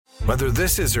Whether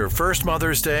this is her first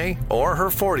Mother's Day or her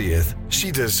 40th, she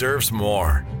deserves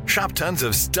more. Shop tons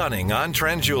of stunning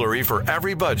on-trend jewelry for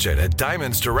every budget at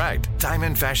Diamonds Direct.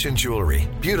 Diamond fashion jewelry,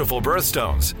 beautiful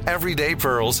birthstones, everyday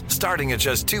pearls starting at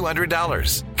just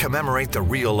 $200. Commemorate the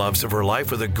real loves of her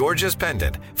life with a gorgeous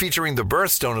pendant featuring the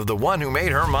birthstone of the one who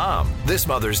made her mom. This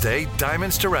Mother's Day,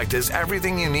 Diamonds Direct is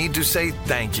everything you need to say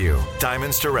thank you.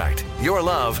 Diamonds Direct. Your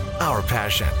love, our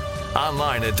passion.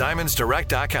 Online at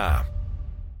diamondsdirect.com.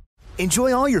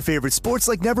 Enjoy all your favorite sports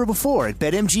like never before at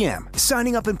BetMGM.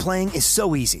 Signing up and playing is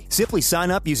so easy. Simply sign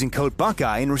up using code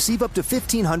Buckeye and receive up to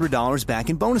 $1,500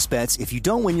 back in bonus bets if you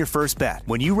don't win your first bet.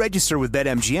 When you register with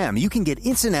BetMGM, you can get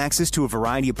instant access to a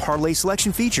variety of parlay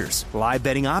selection features, live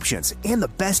betting options, and the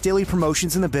best daily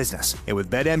promotions in the business. And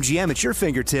with BetMGM at your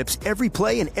fingertips, every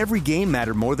play and every game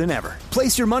matter more than ever.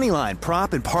 Place your moneyline,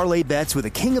 prop, and parlay bets with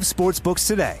the king of sportsbooks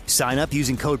today. Sign up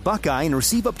using code Buckeye and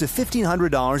receive up to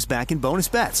 $1,500 back in bonus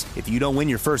bets if you don't win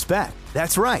your first bet.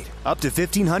 That's right, up to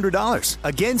 $1,500.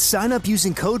 Again, sign up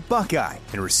using code Buckeye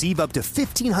and receive up to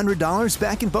 $1,500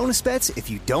 back in bonus bets if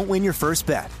you don't win your first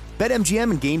bet.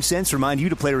 BetMGM and GameSense remind you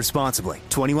to play responsibly.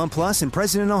 21 plus and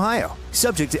present in Ohio.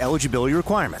 Subject to eligibility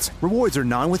requirements. Rewards are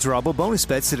non-withdrawable bonus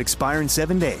bets that expire in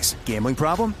 7 days. Gambling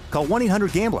problem? Call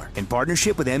 1-800-GAMBLER in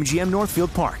partnership with MGM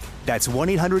Northfield Park. That's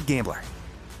 1-800-GAMBLER.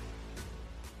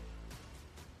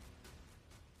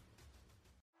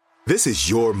 This is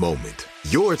your moment,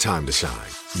 your time to shine,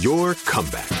 your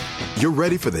comeback. You're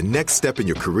ready for the next step in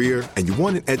your career, and you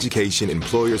want an education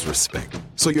employers respect.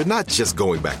 So you're not just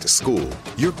going back to school,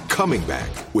 you're coming back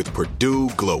with Purdue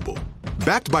Global.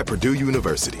 Backed by Purdue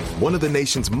University, one of the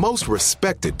nation's most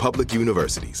respected public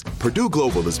universities, Purdue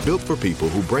Global is built for people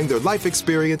who bring their life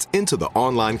experience into the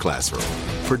online classroom.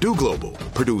 Purdue Global,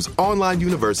 Purdue's online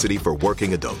university for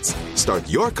working adults. Start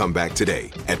your comeback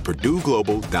today at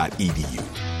purdueglobal.edu.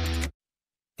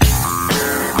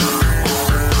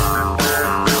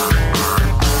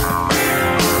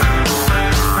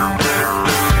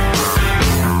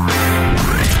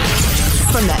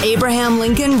 From the Abraham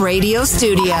Lincoln Radio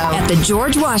Studio at the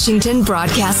George Washington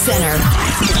Broadcast Center,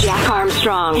 Jack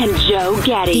Armstrong and Joe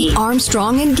Getty. The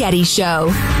Armstrong and Getty Show.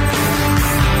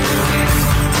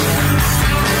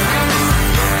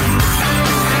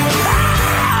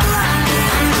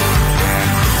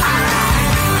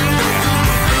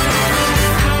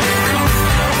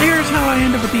 Here's how I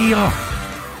end up at the ER.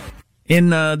 In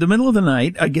the middle of the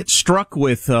night, I get struck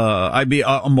with,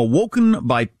 I'm awakened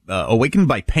by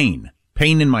pain.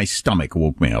 Pain in my stomach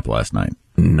woke me up last night.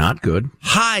 Not good.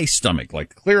 High stomach,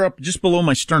 like clear up just below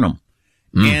my sternum.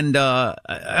 And, I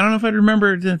don't know if I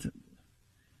remember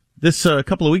this a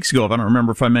couple of weeks ago. I don't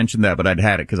remember if I mentioned that, but I'd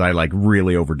had it because I like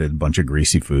really overdid a bunch of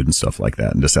greasy food and stuff like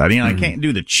that and decided, I can't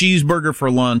do the cheeseburger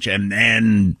for lunch and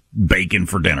then bacon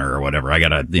for dinner or whatever. I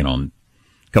gotta,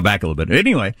 go back a little bit.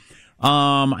 Anyway,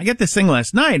 I got this thing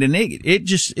last night and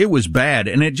it was bad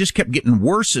and it just kept getting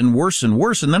worse and worse and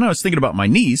worse. And then I was thinking about my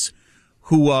niece,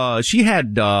 who, she's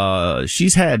had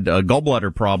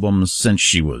gallbladder problems since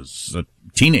she was a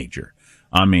teenager.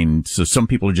 I mean, so some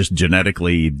people are just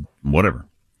genetically whatever.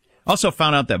 Also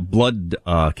found out that blood,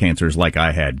 cancers like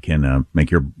I had can, make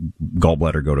your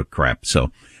gallbladder go to crap.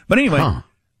 So, but anyway,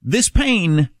 this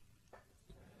pain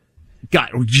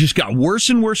got worse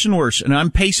and worse and worse. And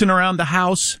I'm pacing around the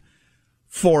house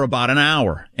for about an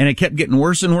hour and it kept getting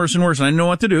worse and worse and worse. And I didn't know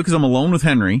what to do because I'm alone with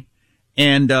Henry.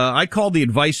 And, I called the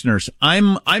advice nurse.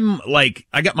 I'm like,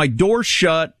 I got my door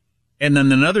shut and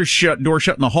then another door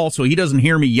shut in the hall so he doesn't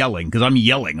hear me yelling because I'm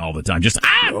yelling all the time. Just,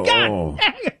 God!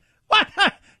 What?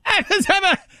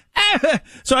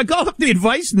 So I called up the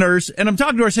advice nurse and I'm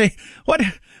talking to her. I say, what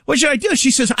should I do?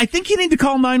 She says, I think you need to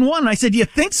call 911. I said, do you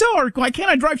think so? Or why can't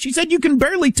I drive? She said, you can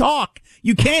barely talk.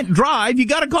 You can't drive. You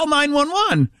got to call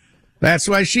 911. That's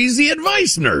why she's the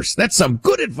advice nurse. That's some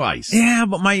good advice. Yeah,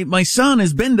 but my son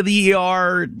has been to the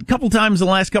ER a couple times in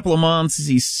the last couple of months.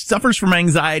 He suffers from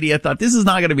anxiety. I thought this is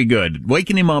not going to be good.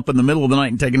 Waking him up in the middle of the night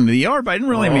and taking him to the ER, but I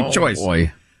didn't really have any choice.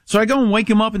 Boy. So I go and wake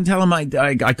him up and tell him I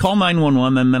call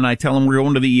 911 and then I tell him we're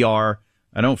going to the ER.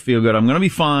 I don't feel good. I'm going to be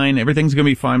fine. Everything's going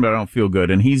to be fine, but I don't feel good.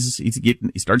 And he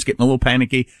starts getting a little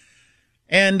panicky.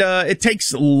 And, it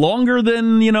takes longer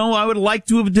than, I would like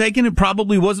to have taken. It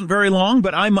probably wasn't very long,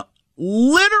 but I'm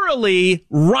literally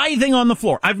writhing on the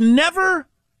floor. I've never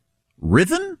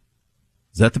writhen?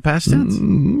 Is that the past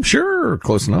tense? Sure,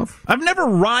 close enough. I've never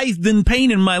writhed in pain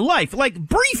in my life. Like,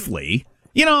 briefly,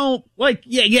 you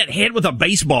get hit with a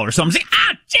baseball or something. Say,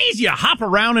 geez, you hop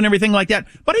around and everything like that.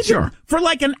 But for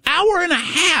like an hour and a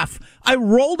half, I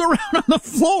rolled around on the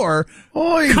floor,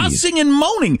 cussing and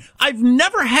moaning. I've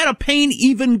never had a pain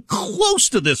even close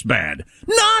to this bad.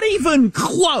 Not even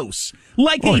close.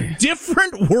 Like a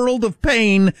different world of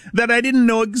pain that I didn't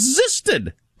know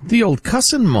existed. The old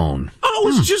cuss and moan. Oh,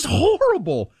 it was just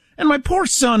horrible. And my poor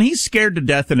son, he's scared to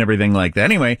death and everything like that.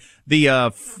 Anyway,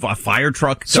 the fire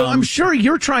truck comes. So I'm sure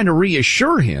you're trying to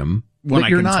reassure him that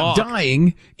you're not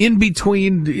dying in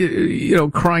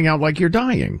between, crying out like you're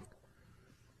dying.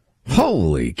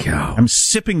 Holy cow. I'm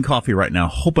sipping coffee right now,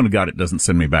 hoping to God it doesn't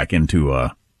send me back into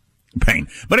pain.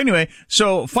 But anyway,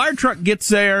 so fire truck gets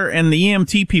there and the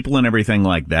EMT people and everything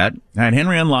like that. I had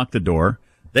Henry unlock the door.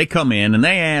 They come in and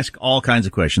they ask all kinds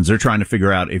of questions. They're trying to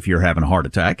figure out if you're having a heart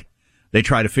attack. They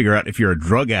try to figure out if you're a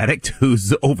drug addict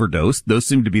who's overdosed. Those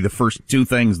seem to be the first two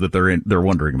things that they're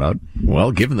wondering about.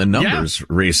 Well, given the numbers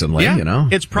recently,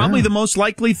 it's probably the most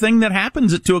likely thing that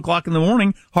happens at 2:00 in the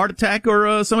morning: heart attack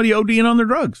or somebody ODing on their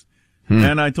drugs.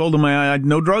 And I told them I had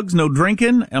no drugs, no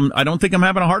drinking. I don't think I'm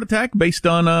having a heart attack based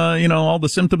on all the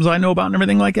symptoms I know about and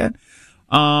everything like that.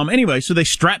 Anyway, so they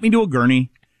strap me to a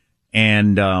gurney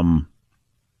and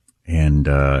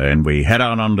we head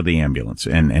out onto the ambulance,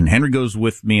 and Henry goes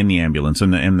with me in the ambulance,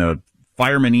 and the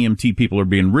firemen EMT people are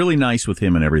being really nice with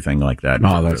him and everything like that.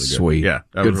 Oh, that's really sweet. Yeah,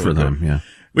 good for them. Yeah.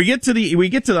 We get to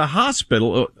the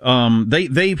hospital.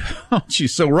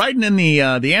 So riding in the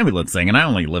ambulance thing, and I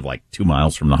only live like 2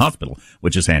 miles from the hospital,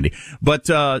 which is handy. But,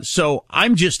 so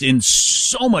I'm just in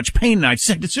so much pain, and I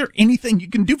said, is there anything you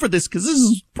can do for this? Cause this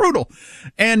is brutal.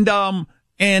 And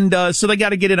so they got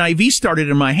to get an IV started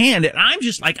in my hand, and I'm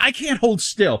just like, I can't hold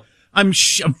still. I'm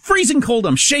freezing cold.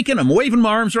 I'm shaking. I'm waving my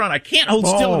arms around. I can't hold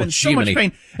still. I'm in so much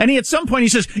pain. And at some point he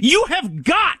says, "You have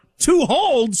got to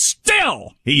hold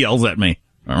still." He yells at me.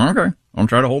 Okay. I'll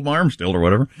try to hold my arm still or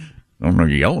whatever. Don't know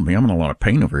you yell at me. I'm in a lot of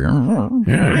pain over here.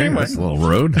 Yeah, anyway. That's a little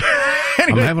rude.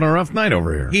 Anyway, I'm having a rough night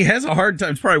over here. He has a hard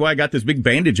time. It's probably why I got this big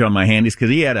bandage on my hand, is because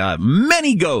he had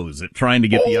many goes at trying to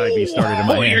get the IV started in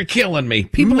my hand. You're killing me.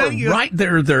 People are right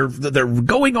there. They're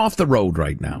going off the road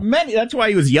right now. That's why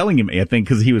he was yelling at me, I think,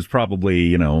 because he was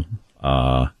probably,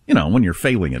 when you're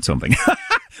failing at something.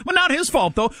 Well, not his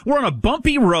fault, though. We're on a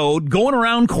bumpy road going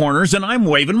around corners, and I'm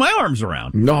waving my arms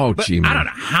around. No, gee, man. I don't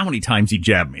know how many times he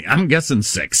jabbed me. I'm guessing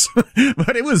 6.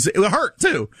 But it hurt,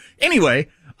 too. Anyway,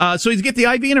 so he's get the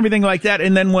IV and everything like that,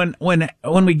 and then when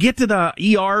we get to the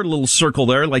ER little circle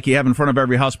there, like you have in front of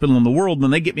every hospital in the world, and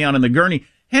then they get me out in the gurney,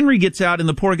 Henry gets out, and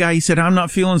the poor guy, he said, "I'm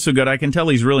not feeling so good." I can tell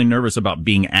he's really nervous about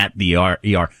being at the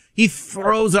ER. He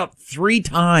throws up 3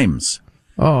 times.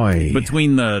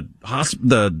 Between the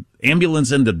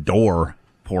ambulance and the door.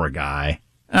 Poor guy.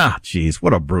 Ah, jeez,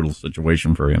 what a brutal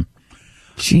situation for him.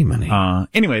 Gee, money.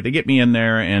 Anyway, they get me in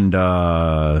there and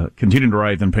continue to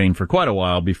writhe in pain for quite a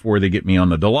while before they get me on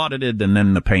the Dilaudid, and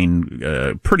then the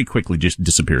pain pretty quickly just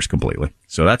disappears completely.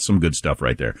 So that's some good stuff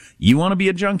right there. You want to be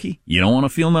a junkie? You don't want to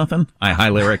feel nothing? I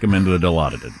highly recommend the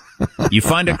Dilaudid. You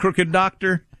find a crooked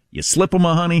doctor, you slip them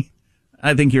a honey,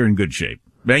 I think you're in good shape.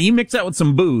 Now, you mix that with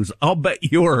some booze, I'll bet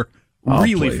you're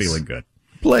really feeling good.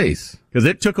 Please. Because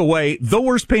it took away the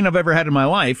worst pain I've ever had in my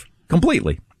life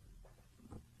completely.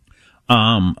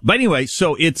 But anyway,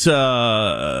 so it's, I'm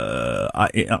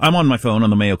on my phone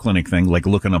on the Mayo Clinic thing, like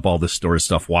looking up all this sort of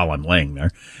stuff while I'm laying there.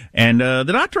 And, the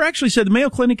doctor actually said the Mayo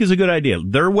Clinic is a good idea.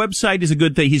 Their website is a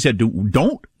good thing. He said,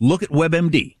 don't look at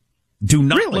WebMD. Do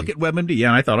not look at WebMD. Yeah,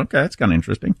 and I thought, okay, that's kind of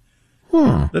interesting.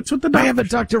 That's what the doctor I have a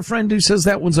doctor friend who says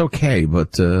that one's okay,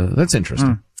 but that's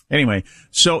interesting. Anyway,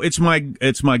 so it's my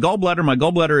gallbladder. My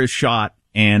gallbladder is shot,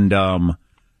 and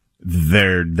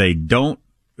they don't.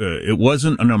 It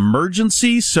wasn't an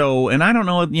emergency, so, and I don't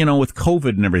know, with COVID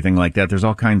and everything like that, there's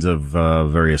all kinds of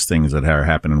various things that are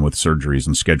happening with surgeries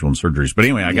and scheduling surgeries. But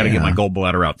anyway, I got to get my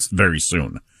gallbladder out very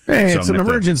soon. Hey, so it's an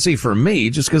emergency for me.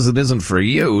 Just because it isn't for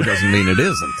you doesn't mean it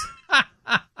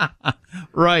isn't.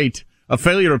 Right. A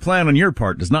failure to plan on your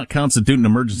part does not constitute an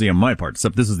emergency on my part,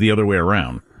 except this is the other way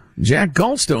around. Jack,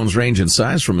 gallstones range in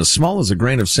size from as small as a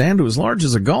grain of sand to as large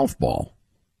as a golf ball.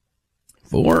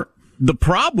 4. The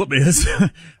problem is,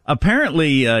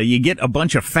 apparently, you get a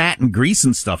bunch of fat and grease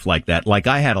and stuff like that, like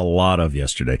I had a lot of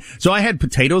yesterday. So I had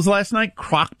potatoes last night,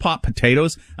 crock pot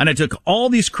potatoes, and I took all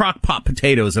these crock pot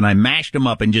potatoes and I mashed them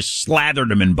up and just slathered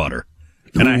them in butter.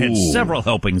 And I had several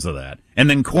helpings of that. And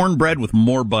then cornbread with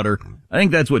more butter. I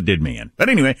think that's what did me in. But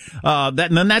anyway,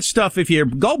 that stuff, if your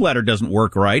gallbladder doesn't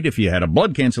work right, if you had a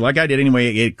blood cancer like I did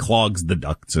anyway, it clogs the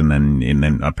ducts, and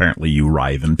then apparently you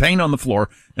writhe in pain on the floor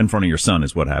in front of your son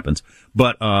is what happens.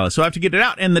 But, so I have to get it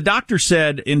out. And the doctor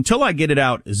said, until I get it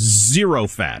out, 0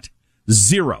 fat.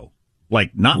 0.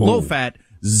 Like, not low fat,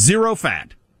 0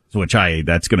 fat.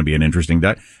 that's going to be an interesting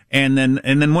diet. And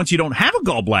then once you don't have a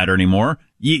gallbladder anymore,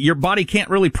 your body can't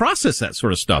really process that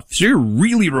sort of stuff. So you're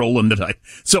really rolling the dice.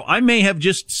 So I may have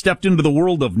just stepped into the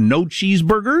world of no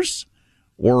cheeseburgers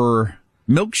or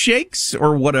milkshakes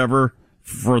or whatever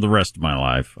for the rest of my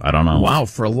life. I don't know. Wow,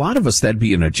 for a lot of us that'd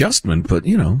be an adjustment, but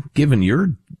given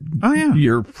your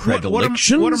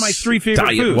predilections, what are my 3 favorite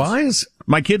foods? Diet-wise?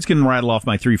 My kids can rattle off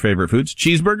my 3 favorite foods: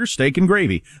 cheeseburger, steak, and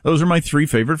gravy. Those are my 3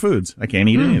 favorite foods. I can't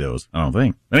eat any of those, I don't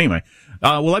think. But anyway,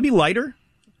 will I be lighter?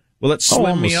 Will it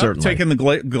slim me up, certainly. taking the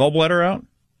gallbladder out?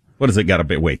 What does it got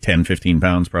to weigh? 10, 15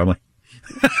 pounds probably?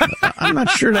 I'm not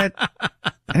sure that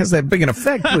has that big an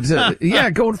effect, but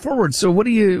going forward. So what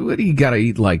do you got to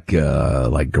eat, like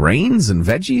grains and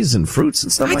veggies and fruits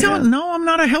and stuff like that? I don't know. I'm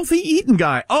not a healthy eating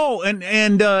guy. Oh,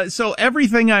 and so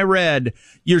everything I read,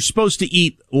 you're supposed to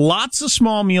eat lots of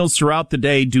small meals throughout the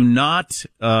day. Do not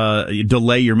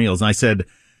delay your meals. And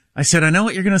I said, I know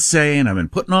what you're going to say, and I've been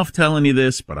putting off telling you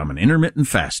this, but I'm an intermittent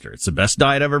faster. It's the best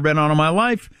diet I've ever been on in my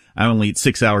life. I only eat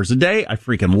 6 hours a day. I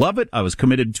freaking love it. I was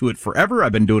committed to it forever.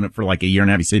 I've been doing it for like a year and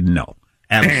a half. He said, no,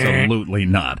 absolutely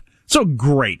not. So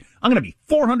great. I'm going to be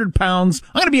 400 pounds.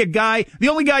 I'm going to be a guy, the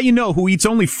only guy you know who eats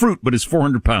only fruit but is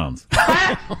 400 pounds.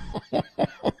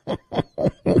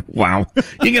 Wow.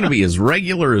 You're going to be as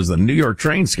regular as the New York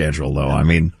train schedule, though. I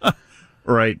mean.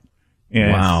 Right.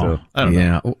 Yeah, wow. So, I don't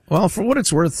know. Well, for what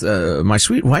it's worth, my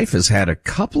sweet wife has had a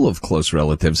couple of close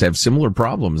relatives have similar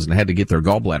problems and had to get their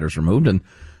gallbladders removed, and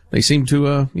they seem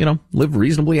to, live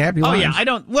reasonably happy lives. Oh, yeah. I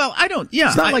don't. Yeah.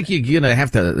 It's not like you're going to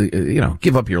have to,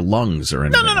 give up your lungs or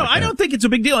anything. No. I don't think it's a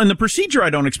big deal. And the procedure I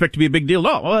don't expect to be a big deal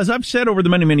at all. Well, as I've said over the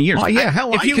many, many years. Oh, yeah.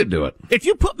 I could do it. If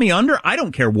you put me under, I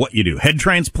don't care what you do. Head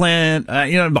transplant,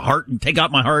 the heart, take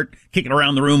out my heart, kick it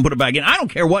around the room, put it back in. I don't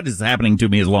care what is happening to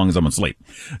me as long as I'm asleep.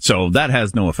 So that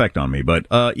has no effect on me. But,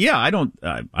 I don't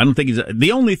think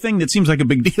the only thing that seems like a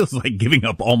big deal is like giving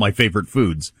up all my favorite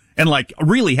foods. And like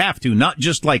really have to, not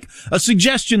just like a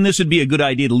suggestion this would be a good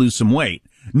idea to lose some weight.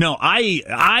 No,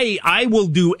 I will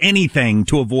do anything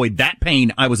to avoid that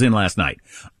pain I was in last night.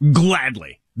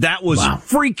 Gladly. That was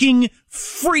freaking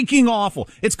awful.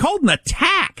 It's called an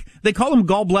attack. They call them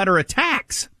gallbladder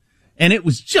attacks. And it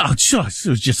was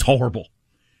just horrible.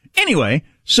 Anyway,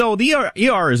 so the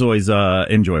ER is always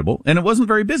enjoyable, and it wasn't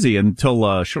very busy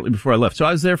until shortly before I left. So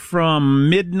I was there from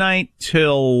midnight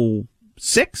till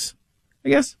 6, I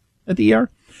guess, at the ER,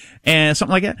 and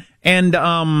something like that. And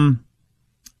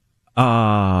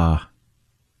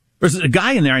there's a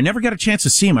guy in there. I never got a chance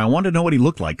to see him. I wanted to know what he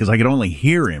looked like because I could only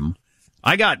hear him.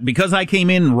 Because I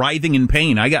came in writhing in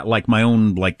pain, I got like my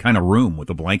own like kind of room with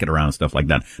a blanket around and stuff like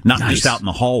that. Not just out in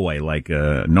the hallway like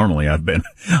normally I've been.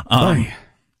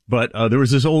 But there was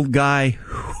this old guy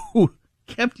who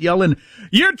kept yelling,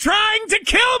 "You're trying to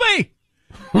kill me!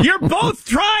 You're both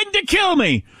trying to kill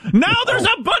me! Now there's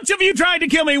a bunch of you trying to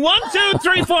kill me! 1, 2,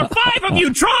 3, 4, 5 of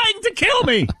you trying to kill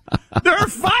me! There are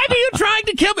 5 of you trying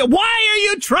to kill me! Why are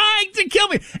you trying to kill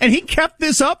me?" And he kept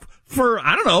this up for,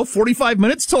 45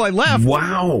 minutes till I left.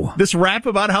 Wow. This rap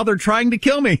about how they're trying to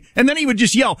kill me. And then he would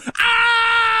just yell,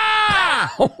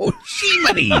 "Ah!" Oh,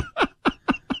 Jiminy.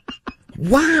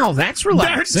 Wow, that's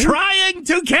relaxing. They're trying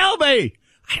to kill me.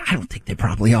 I don't think they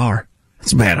probably are.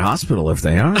 It's a bad hospital if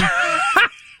they are.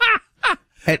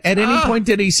 At any point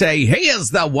did he say, "He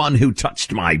is the one who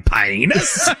touched my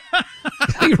penis"?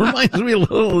 He reminds me a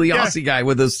little of the Aussie guy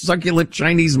with his succulent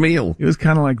Chinese meal. It was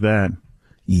kind of like that.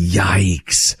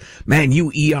 Yikes. Man,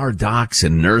 you ER docs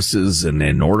and nurses and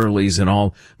orderlies and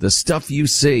all, the stuff you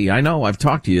see. I know, I've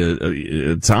talked to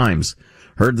you at times,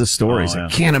 heard the stories. I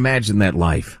can't imagine that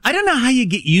life. I don't know how you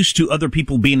get used to other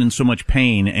people being in so much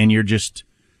pain and you're just,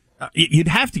 you'd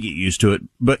have to get used to it,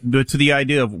 but to the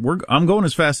idea of I'm going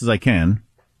as fast as I can.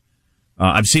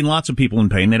 I've seen lots of people in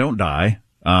pain. They don't die.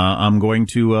 I'm going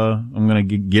to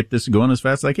get this going as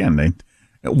fast as I can.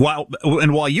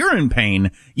 While you're in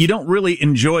pain, you don't really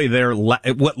enjoy their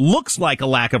what looks like a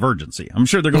lack of urgency. I'm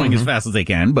sure they're going as fast as they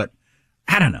can, but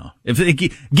I don't know. If they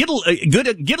get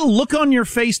a look on your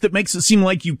face that makes it seem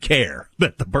like you care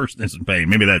that the person is in pain.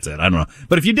 Maybe that's it. I don't know.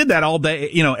 But if you did that all day,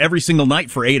 every single night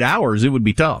for 8 hours, it would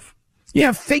be tough.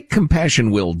 Yeah, fake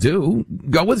compassion will do.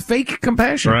 Go with fake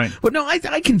compassion. Right. But no,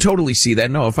 I can totally see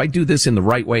that. No, if I do this in the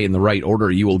right way, in the right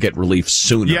order, you will get relief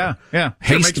sooner. Yeah.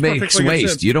 Haste makes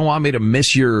waste. You don't want me to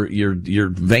miss your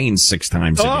veins 6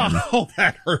 times again. Oh,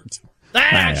 that hurt.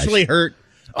 That actually hurt.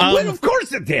 Well, of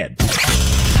course it did.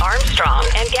 Armstrong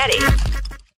and Getty.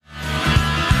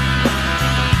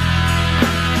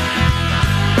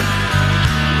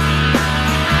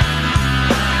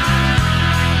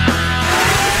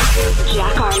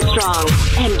 Jack Armstrong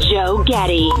and Joe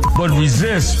Getty. But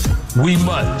resist we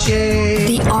munch.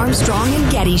 The Armstrong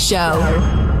and Getty Show.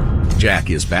 Jack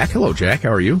is back. Hello, Jack.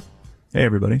 How are you? Hey,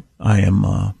 everybody. I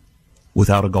am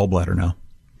without a gallbladder now.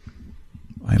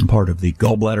 I am part of the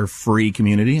gallbladder-free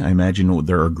community. I imagine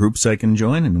there are groups I can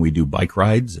join, and we do bike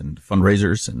rides and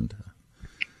fundraisers and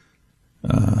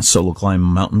solo climb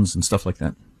mountains and stuff like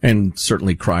that. And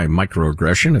certainly cry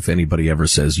microaggression if anybody ever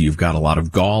says you've got a lot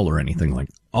of gall or anything like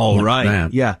that.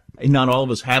 Yeah. Not all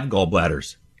of us have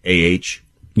gallbladders. AH.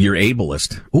 You're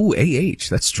ableist. Ooh, AH.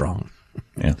 That's strong.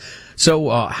 Yeah. So,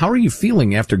 how are you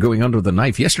feeling after going under the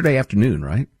knife yesterday afternoon,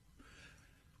 right?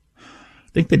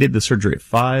 I think they did the surgery at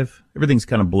 5. Everything's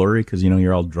kind of blurry because,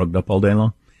 you're all drugged up all day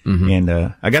long. Mm-hmm.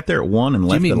 And I got there at 1 and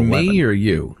left at 11. You mean me or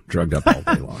you drugged up all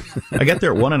day long? I got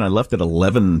there at 1 and I left at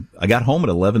 11. I got home at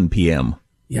 11 p.m.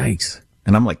 Yikes.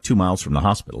 And I'm like 2 miles from the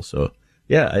hospital. So,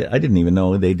 yeah, I didn't even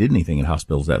know they did anything in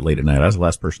hospitals that late at night. I was the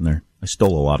last person there. I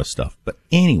stole a lot of stuff. But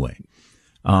anyway,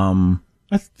 I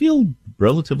feel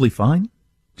relatively fine.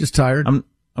 Just tired? I'm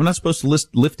not supposed to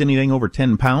lift anything over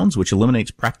 10 pounds, which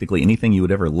eliminates practically anything you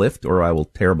would ever lift, or I will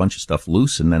tear a bunch of stuff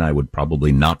loose, and then I would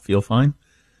probably not feel fine.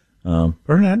 I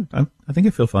think I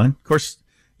feel fine. Of course,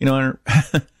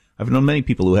 I've known many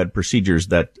people who had procedures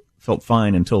that felt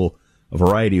fine until a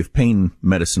variety of pain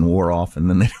medicine wore off, and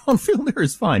then they don't feel near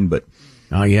as fine. But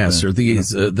yes, or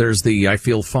there's the I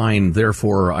feel fine,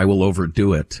 therefore I will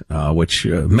overdo it, which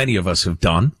many of us have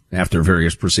done after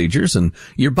various procedures, and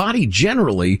your body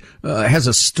generally has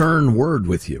a stern word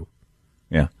with you.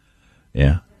 Yeah.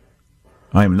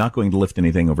 I am not going to lift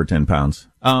anything over 10 pounds.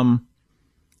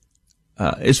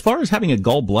 As far as having a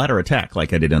gallbladder attack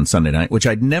like I did on Sunday night, which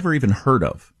I'd never even heard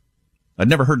of. I'd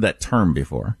never heard that term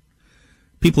before.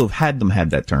 People who've had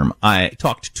that term. I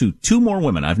talked to 2 more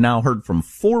women. I've now heard from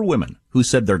 4 women who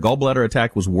said their gallbladder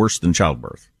attack was worse than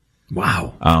childbirth.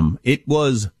 Wow. It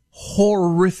was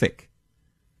horrific.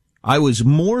 I was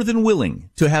more than willing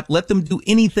to let them do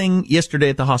anything yesterday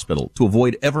at the hospital to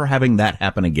avoid ever having that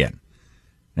happen again.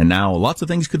 And now lots of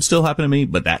things could still happen to me,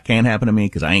 but that can't happen to me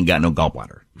because I ain't got no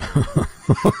gallbladder.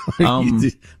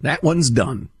 That one's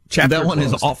done. That one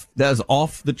is off. That is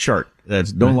off the chart.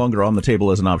 That's no longer on the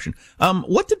table as an option.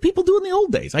 What did people do in the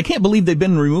old days? I can't believe they've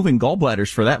been removing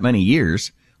gallbladders for that many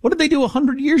years. What did they do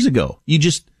 100 years ago? You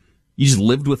just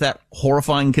lived with that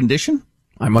horrifying condition?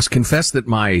 I must confess that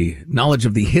my knowledge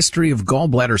of the history of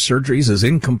gallbladder surgeries is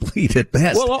incomplete at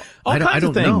best. Well, all kinds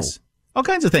of things. All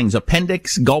kinds of things.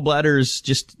 Appendix, gallbladders,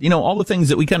 just, all the things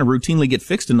that we kind of routinely get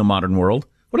fixed in the modern world.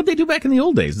 What did they do back in the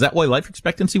old days? Is that why life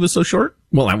expectancy was so short?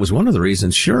 Well, that was one of the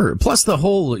reasons, sure. Plus the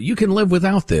whole, you can live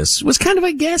without this was kind of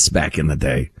a guess back in the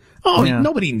day. Oh, yeah.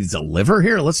 Nobody needs a liver.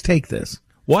 Here, let's take this.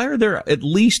 Why are there at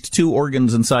least 2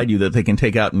 organs inside you that they can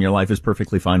take out and your life is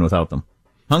perfectly fine without them?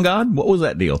 God, what was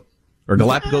that deal? Or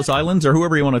Galapagos Islands, or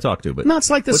whoever you want to talk to. But no, it's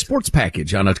like the sports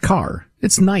package on a car.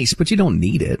 It's nice, but you don't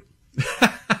need it.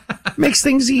 Makes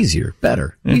things easier,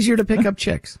 better, easier to pick up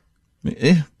chicks.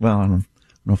 Well, I don't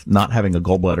know if not having a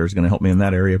gallbladder is going to help me in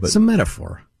that area, but it's a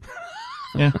metaphor.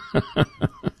 Yeah.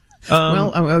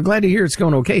 Well, I'm glad to hear it's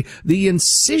going okay. The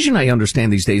incision, I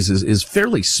understand these days, is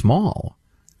fairly small.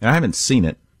 I haven't seen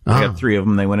it. I got 3 of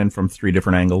them. They went in from 3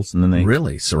 different angles, and then they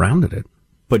really surrounded it.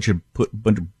 Put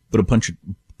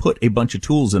a bunch of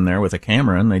tools in there with a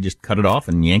camera, and they just cut it off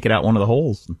and yank it out one of the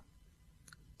holes, and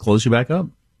close you back up.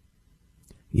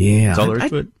 Yeah, that's all there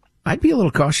is to it. I'd be a little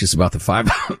cautious about the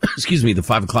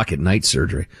 5 o'clock at night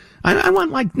surgery. I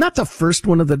want not the first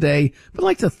one of the day, but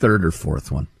like the 3rd or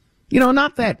 4th one.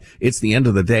 Not that it's the end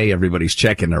of the day, everybody's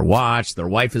checking their watch, their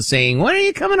wife is saying, when are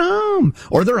you coming home?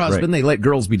 Or their husband, Right. They let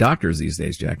girls be doctors these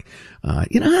days, Jack.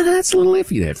 That's a little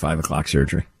iffy, that 5 o'clock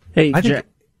surgery. Hey,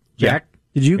 Jack,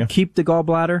 did you keep the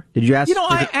gallbladder? Did you ask?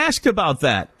 I asked about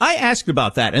that.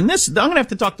 And this, I'm going to have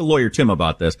to talk to lawyer Tim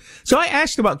about this. So I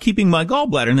asked about keeping my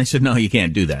gallbladder, and they said, no, you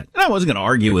can't do that. And I wasn't going to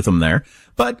argue with them there.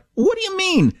 But what do you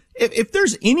mean? If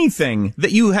there's anything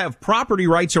that you have property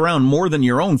rights around more than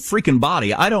your own freaking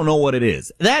body, I don't know what it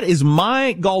is. That is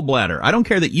my gallbladder. I don't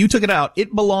care that you took it out.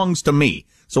 It belongs to me.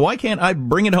 So why can't I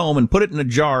bring it home and put it in a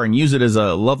jar and use it as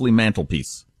a lovely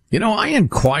mantelpiece? I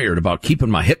inquired about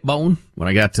keeping my hip bone when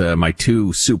I got my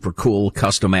 2 super cool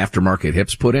custom aftermarket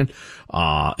hips put in.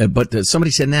 But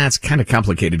somebody said, it's kind of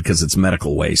complicated because it's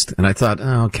medical waste. And I thought,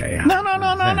 okay.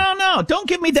 No. Don't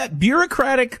give me that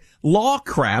bureaucratic law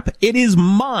crap. It is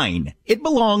mine. It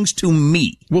belongs to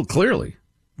me. Well, clearly.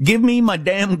 Give me my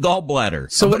damn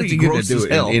gallbladder. So what are you going to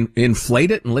do?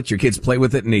 Inflate it and let your kids play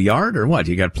with it in the yard? Or what?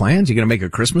 You got plans? You going to make a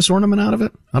Christmas ornament out of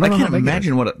it? I can't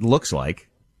imagine what it looks like.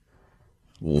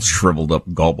 A little shriveled up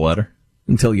gallbladder.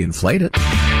 Until you inflate it.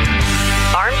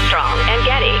 Armstrong and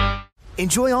Getty.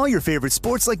 Enjoy all your favorite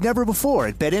sports like never before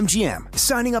at BetMGM.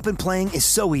 Signing up and playing is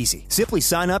so easy. Simply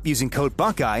sign up using code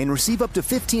Buckeye and receive up to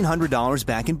 $1,500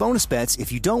 back in bonus bets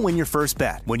if you don't win your first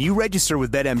bet. When you register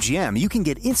with BetMGM, you can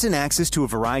get instant access to a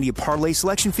variety of parlay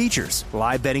selection features,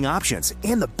 live betting options,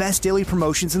 and the best daily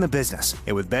promotions in the business.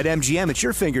 And with BetMGM at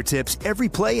your fingertips, every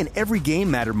play and every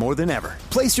game matter more than ever.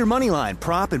 Place your moneyline,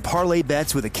 prop, and parlay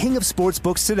bets with the king of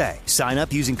sportsbooks today. Sign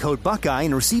up using code Buckeye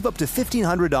and receive up to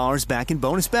 $1,500 back in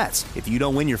bonus bets if you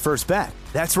don't win your first bet.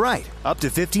 That's right, up to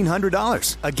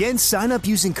 $1,500. Again, sign up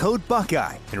using code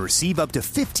Buckeye and receive up to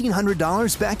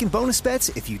 $1,500 back in bonus bets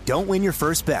if you don't win your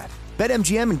first bet.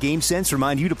 BetMGM and GameSense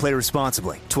remind you to play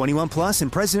responsibly. 21 plus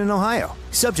and present in Ohio.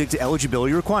 Subject to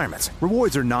eligibility requirements.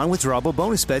 Rewards are non-withdrawable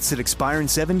bonus bets that expire in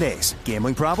 7 days.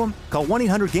 Gambling problem? Call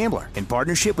 1-800-GAMBLER in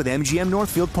partnership with MGM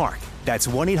Northfield Park. That's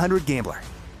 1-800-GAMBLER.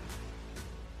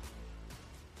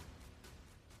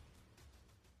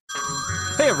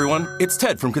 Hey everyone, it's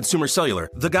Ted from Consumer Cellular,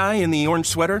 the guy in the orange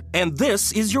sweater, and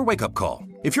this is your wake-up call.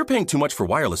 If you're paying too much for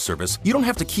wireless service, you don't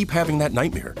have to keep having that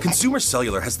nightmare. Consumer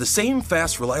Cellular has the same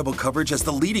fast, reliable coverage as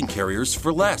the leading carriers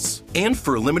for less. And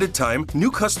for a limited time,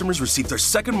 new customers receive their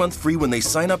second month free when they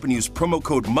sign up and use promo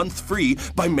code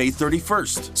MONTHFREE by May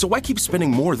 31st. So why keep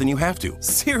spending more than you have to?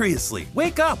 Seriously,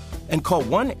 wake up and call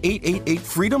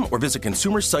 1-888-FREEDOM or visit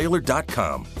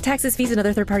consumercellular.com. Taxes, fees, and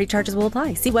other third-party charges will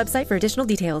apply. See website for additional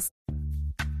details.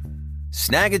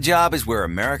 Snag a Job is where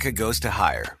America goes to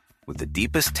hire, with the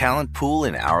deepest talent pool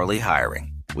in hourly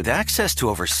hiring. With access to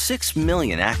over 6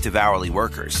 million active hourly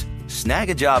workers, Snag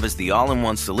a Job is the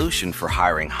all-in-one solution for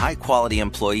hiring high-quality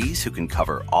employees who can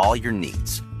cover all your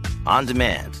needs. On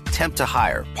demand, temp to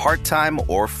hire, part-time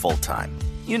or full-time.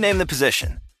 You name the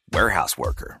position. Warehouse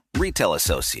worker, retail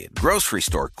associate, grocery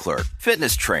store clerk,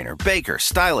 fitness trainer, baker,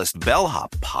 stylist,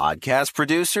 bellhop, podcast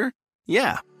producer.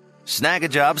 Yeah, Snag a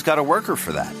Job's got a worker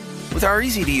for that. With our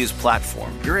easy-to-use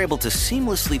platform, you're able to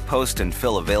seamlessly post and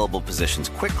fill available positions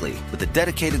quickly with a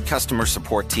dedicated customer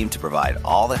support team to provide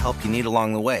all the help you need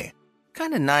along the way.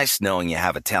 Kind of nice knowing you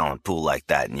have a talent pool like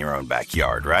that in your own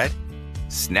backyard, right?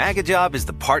 Snag-a-Job is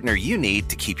the partner you need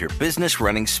to keep your business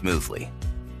running smoothly.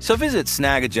 So visit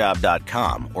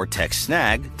snagajob.com or text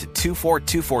SNAG to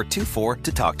 242424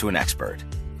 to talk to an expert.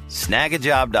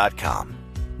 Snagajob.com,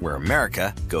 where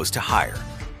America goes to hire.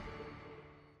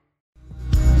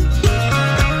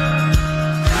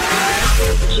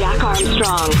 Jack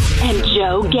Armstrong and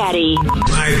Joe Getty.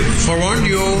 I forewarned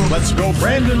you. Let's go,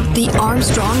 Brandon. The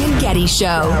Armstrong and Getty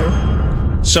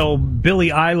Show. So Billie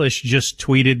Eilish just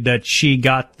tweeted that she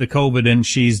got the COVID and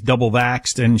she's double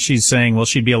vaxxed, and she's saying, well,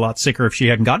 she'd be a lot sicker if she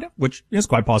hadn't gotten it, which is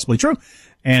quite possibly true.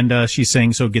 And she's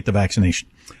saying, so get the vaccination,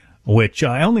 which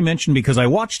I only mentioned because I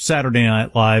watched Saturday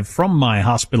Night Live from my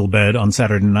hospital bed on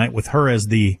Saturday night with her as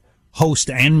the host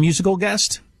and musical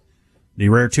guest, the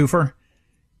rare twofer.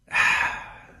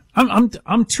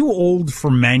 I'm too old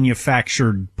for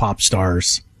manufactured pop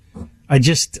stars.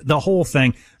 The whole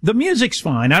thing, the music's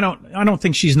fine. I don't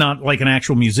think she's not like an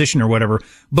actual musician or whatever,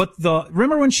 but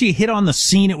remember when she hit on the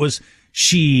scene,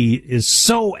 she is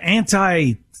so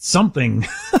anti something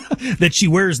that she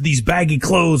wears these baggy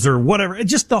clothes or whatever.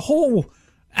 Just the whole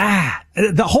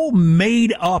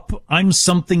made up, I'm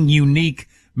something unique,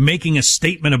 making a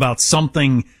statement about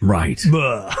something. Right.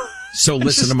 So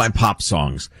listen to my pop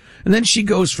songs. And then she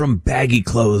goes from baggy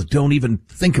clothes, don't even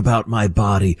think about my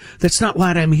body, that's not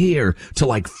why I'm here, to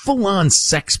like full-on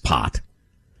sex pot.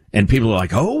 And people are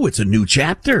like, oh, it's a new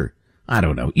chapter. I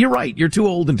don't know. You're right. You're too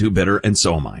old and too bitter, and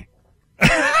so am I.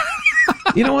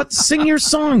 You know what? Sing your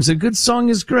songs. A good song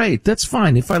is great. That's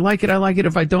fine. If I like it, I like it.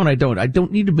 If I don't, I don't. I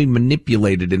don't need to be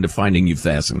manipulated into finding you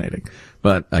fascinating.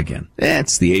 But again,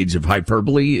 it's the age of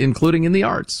hyperbole, including in the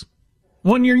arts.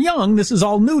 When you're young, this is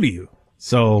all new to you.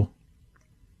 So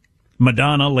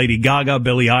Madonna, Lady Gaga,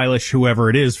 Billie Eilish, whoever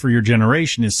it is for your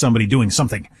generation is somebody doing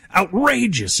something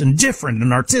outrageous and different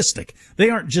and artistic. They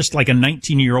aren't just like a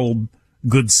 19-year-old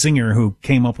good singer who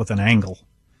came up with an angle.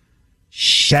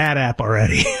 Shut up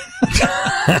already.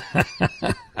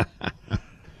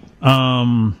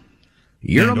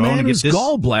 You're a man whose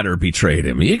gallbladder betrayed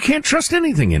him. You can't trust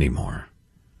anything anymore.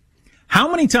 How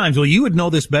many times, well, you would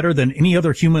know this better than any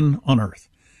other human on earth.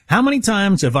 How many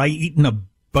times have I eaten a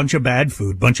bunch of bad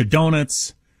food, bunch of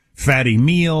donuts, fatty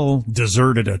meal,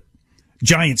 deserted a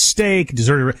giant steak,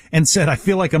 and said, I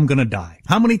feel like I'm going to die?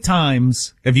 How many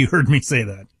times have you heard me say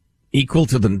that? Equal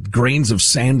to the grains of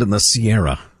sand in the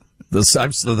Sierra. The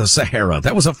Sahara.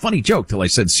 That was a funny joke till I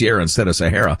said Sierra instead of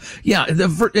Sahara. Yeah,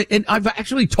 and I've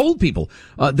actually told people,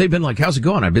 they've been like, how's it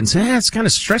going? I've been saying, it's kind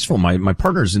of stressful. My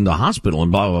partner's in the hospital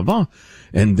and blah, blah, blah.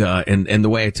 And the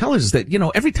way I tell it is that,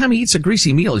 every time he eats a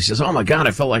greasy meal, he says, oh my God,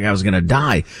 I felt like I was going to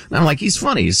die. And I'm like, he's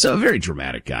funny. He's a very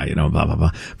dramatic guy, blah, blah,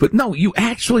 blah. But no, you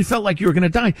actually felt like you were going to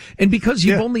die. And because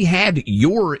you've only had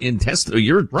your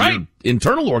your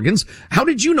internal organs, how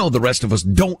did you know the rest of us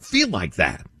don't feel like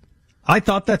that? I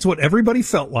thought that's what everybody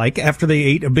felt like after they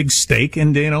ate a big steak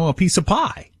and, a pice of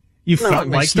pie. You felt like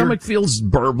my stomach feels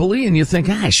burbly and you think,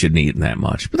 I shouldn't eat that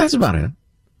much. But that's about it.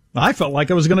 I felt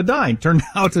like I was going to die. Turned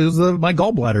out my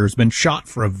gallbladder has been shot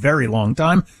for a very long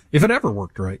time, if it ever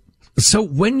worked right. So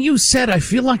when you said, I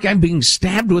feel like I'm being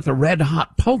stabbed with a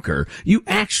red-hot poker, you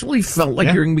actually felt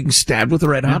like you're being stabbed with a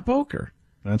red-hot poker.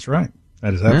 That's right.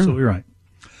 That is absolutely right.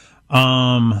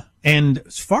 And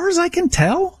as far as I can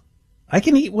tell, I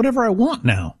can eat whatever I want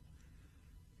now,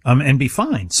 and be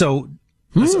fine. So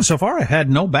far I had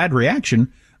no bad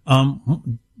reaction.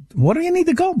 What do you need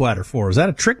the gallbladder for? Is that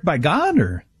a trick by God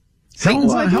or?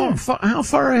 How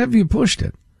far have you pushed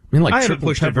it? I mean, like triple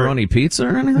pepperoni pizza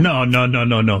or anything? No.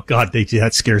 God, that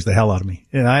scares the hell out of me.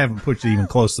 I haven't pushed it even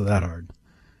close to that hard.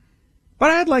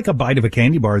 But I had like a bite of a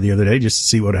candy bar the other day just to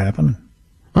see what happened.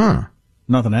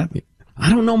 Nothing happened. I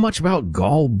don't know much about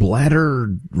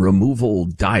gallbladder removal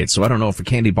diet, so I don't know if a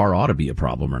candy bar ought to be a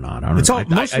problem or not. It's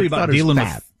mostly about dealing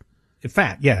with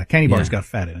fat. Yeah, candy bar's got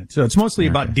fat in it. So it's mostly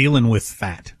about dealing with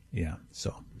fat. Yeah,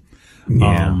 so.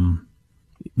 Yeah.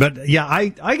 But yeah,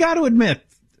 I got to admit,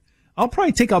 I'll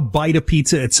probably take a bite of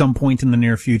pizza at some point in the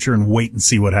near future and wait and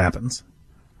see what happens.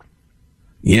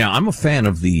 Yeah, I'm a fan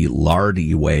of the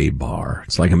Lardy Way bar.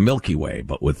 It's like a Milky Way,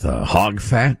 but with hog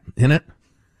fat in it.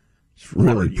 It's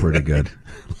really pretty good.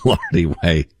 Lardy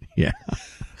Way, yeah.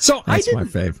 So that's my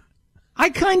fave. I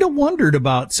kind of wondered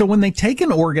about, so when they take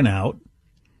an organ out,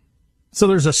 so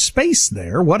there's a space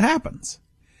there, what happens?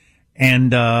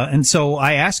 And so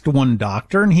I asked one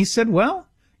doctor and he said, well,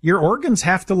 your organs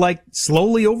have to like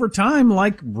slowly over time,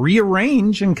 like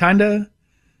rearrange and kind of,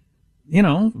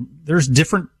 there's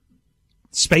different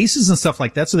spaces and stuff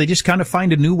like that. So they just kind of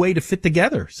find a new way to fit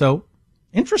together. So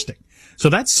interesting. So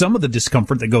that's some of the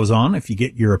discomfort that goes on if you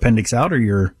get your appendix out or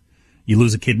you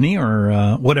lose a kidney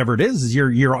or, whatever it is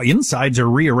your insides are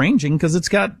rearranging because it's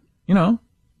got,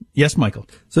 yes, Michael.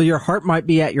 So your heart might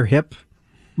be at your hip.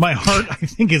 My heart, I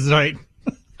think, is right.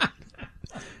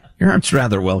 Your heart's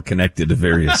rather well connected to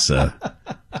various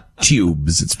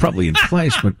tubes. It's probably in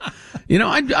place, but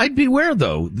I'd beware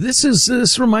though.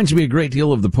 This reminds me a great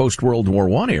deal of the post-World War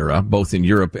I era, both in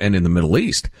Europe and in the Middle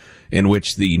East, in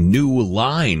which the new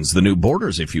lines, the new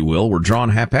borders, if you will, were drawn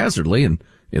haphazardly, and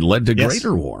it led to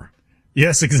greater war.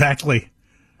 Yes, exactly.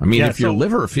 I mean, if your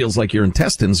liver feels like your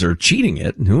intestines are cheating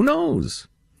it, who knows?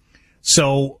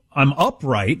 So I'm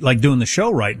upright, like doing the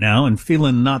show right now, and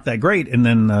feeling not that great. And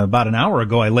then about an hour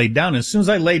ago, I laid down. As soon as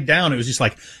I laid down, it was just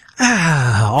like,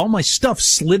 all my stuff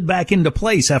slid back into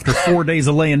place after 4 days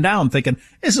of laying down, thinking,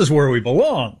 this is where we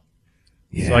belong.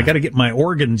 Yeah. So I got to get my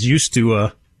organs used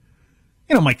to,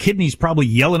 my kidneys probably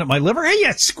yelling at my liver, hey,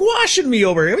 you're squashing me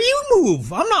over here. You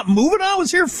move. I'm not moving. I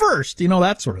was here first.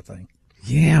 that sort of thing.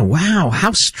 Yeah, wow.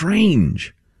 How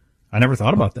strange. I never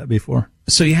thought about that before.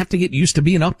 So you have to get used to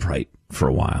being upright for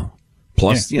a while.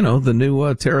 Plus, the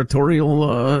new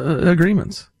territorial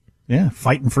agreements. Yeah,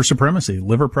 fighting for supremacy.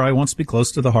 Liver probably wants to be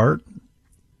close to the heart.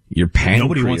 Your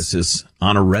pancreas is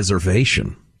on a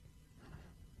reservation.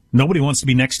 Nobody wants to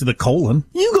be next to the colon.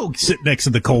 You go sit next to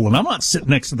the colon. I'm not sitting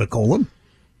next to the colon.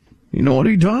 You know what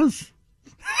he does?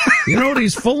 You know what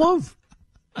he's full of?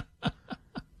 All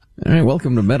right,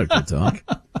 welcome to Medical Talk.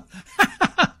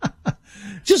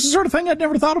 Just the sort of thing I'd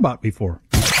never thought about before.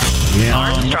 Yeah.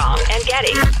 Armstrong and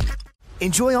Getty.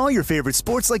 Enjoy all your favorite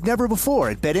sports like never before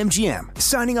at BetMGM.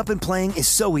 Signing up and playing is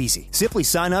so easy. Simply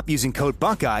sign up using code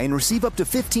Buckeye and receive up to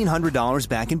 $1,500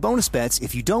 back in bonus bets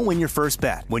if you don't win your first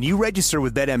bet. When you register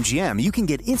with BetMGM, you can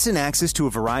get instant access to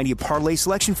a variety of parlay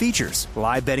selection features,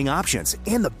 live betting options,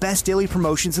 and the best daily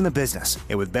promotions in the business.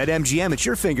 And with BetMGM at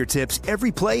your fingertips,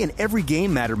 every play and every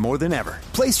game matter more than ever.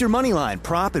 Place your moneyline,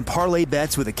 prop, and parlay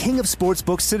bets with the king of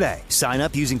sportsbooks today. Sign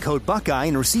up using code Buckeye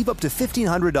and receive up to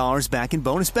 $1,500 back in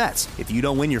bonus bets if you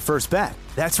don't win your first bet.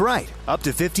 That's right, up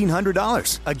to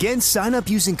 $1,500. Again, sign up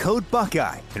using code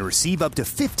Buckeye and receive up to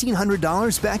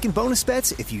 $1,500 back in bonus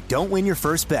bets if you don't win your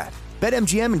first bet.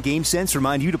 BetMGM and GameSense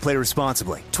remind you to play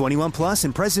responsibly. 21 plus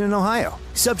and present in Ohio.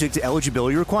 Subject to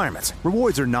eligibility requirements.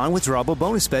 Rewards are non-withdrawable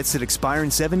bonus bets that expire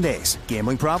in 7 days.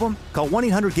 Gambling problem? Call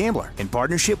 1-800-GAMBLER in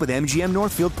partnership with MGM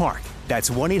Northfield Park. That's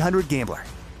 1-800-GAMBLER.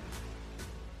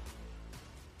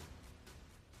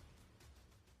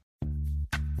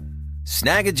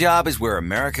 Snag a Job is where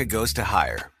America goes to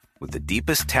hire, with the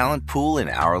deepest talent pool in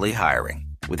hourly hiring.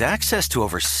 With access to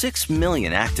over 6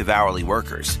 million active hourly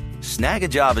workers, Snag a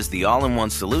Job is the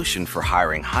all-in-one solution for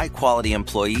hiring high-quality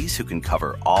employees who can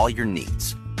cover all your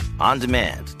needs. On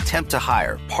demand, temp to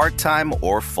hire, part-time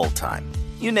or full-time.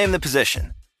 You name the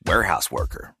position. Warehouse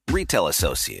worker, retail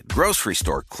associate, grocery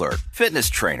store clerk, fitness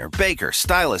trainer, baker,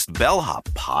 stylist, bellhop,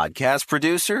 podcast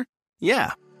producer.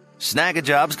 Yeah, Snag a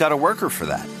Job's got a worker for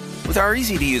that. With our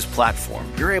easy-to-use platform,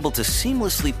 you're able to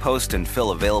seamlessly post and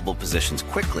fill available positions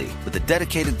quickly with a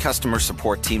dedicated customer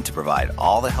support team to provide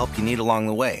all the help you need along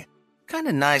the way. Kind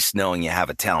of nice knowing you have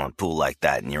a talent pool like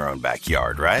that in your own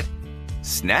backyard, right?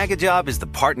 Snag a Job is the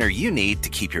partner you need to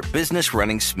keep your business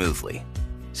running smoothly.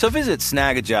 So visit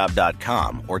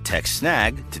snagajob.com or text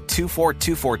snag to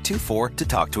 242424 to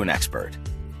talk to an expert.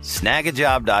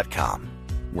 Snagajob.com,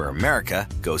 where America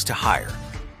goes to hire.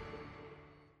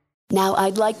 Now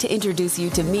I'd like to introduce you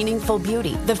to Meaningful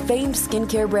Beauty, the famed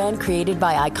skincare brand created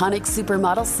by iconic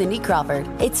supermodel Cindy Crawford.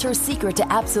 It's her secret to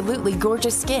absolutely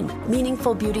gorgeous skin.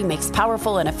 Meaningful Beauty makes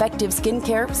powerful and effective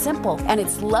skincare simple, and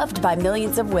it's loved by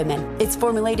millions of women. It's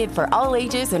formulated for all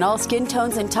ages and all skin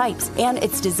tones and types, and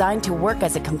it's designed to work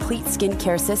as a complete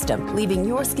skincare system, leaving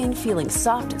your skin feeling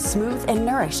soft, smooth, and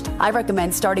nourished. I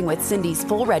recommend starting with Cindy's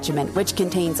full regimen, which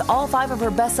contains all 5 of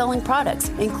her best-selling products,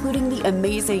 including the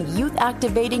amazing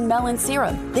youth-activating Melon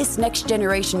Serum. This next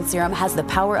generation serum has the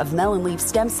power of melon leaf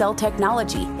stem cell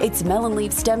technology. It's melon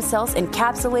leaf stem cells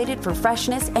encapsulated for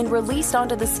freshness and released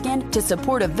onto the skin to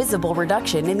support a visible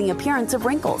reduction in the appearance of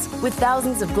wrinkles. With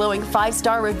thousands of glowing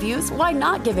 5-star reviews, why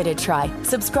not give it a try?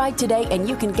 Subscribe today and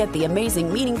you can get the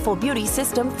amazing Meaningful Beauty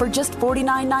system for just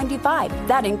 $49.95.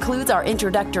 That includes our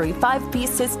introductory 5-piece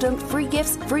system, free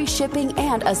gifts, free shipping,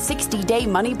 and a 60-day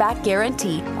money-back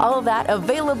guarantee. All of that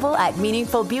available at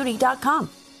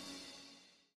meaningfulbeauty.com.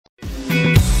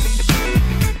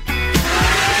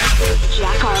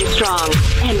 Jack Armstrong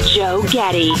and Joe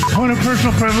Getty. Point of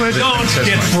personal privilege. Don't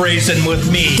get brazen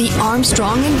with me. The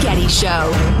Armstrong and Getty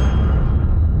Show.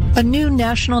 A new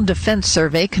national defense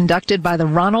survey conducted by the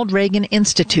Ronald Reagan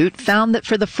Institute found that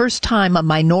for the first time, a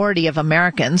minority of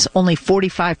Americans, only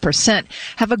 45%,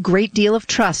 have a great deal of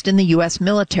trust in the U.S.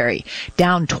 military,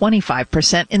 down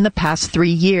 25% in the past 3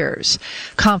 years.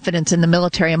 Confidence in the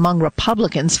military among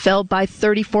Republicans fell by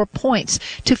 34 points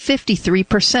to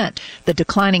 53%. The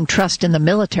declining trust in the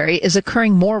military is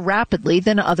occurring more rapidly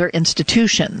than other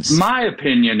institutions. My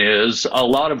opinion is a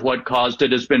lot of what caused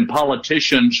it has been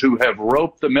politicians who have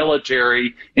roped the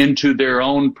military into their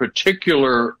own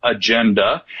particular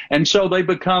agenda, and so they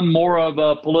become more of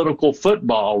a political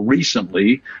football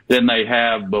recently than they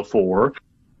have before.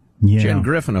 Yeah. Jen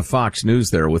Griffin of Fox News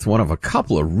there with one of a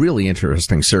couple of really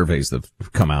interesting surveys that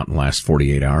have come out in the last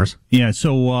 48 hours. Yeah,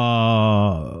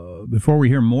 so before we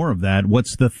hear more of that,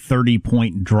 what's the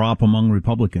 30-point drop among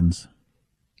Republicans?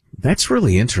 That's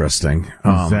really interesting.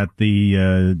 Is that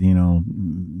the,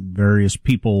 various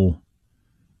people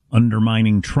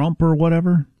undermining Trump or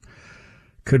whatever?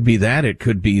 Could be that. It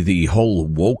could be the whole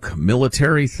woke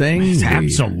military thing.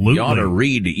 Absolutely. You ought to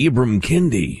read Ibram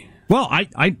Kendi. Well,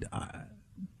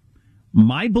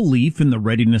 my belief in the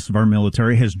readiness of our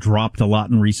military has dropped a lot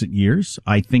in recent years.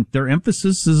 I think their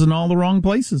emphasis is in all the wrong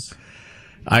places.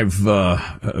 I've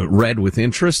read with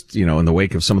interest, in the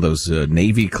wake of some of those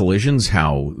Navy collisions,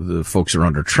 how the folks are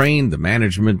undertrained, the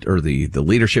management or the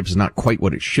leadership is not quite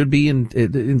what it should be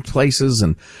in places.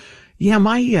 And yeah,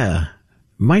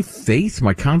 my faith,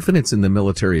 my confidence in the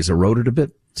military has eroded a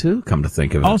bit too, come to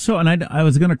think of it. Also, and I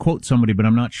was going to quote somebody, but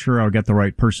I'm not sure I'll get the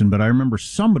right person, but I remember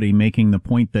somebody making the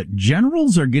point that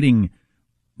generals are getting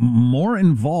more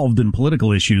involved in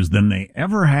political issues than they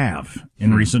ever have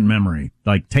in recent memory.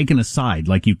 Like taken aside,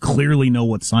 like you clearly know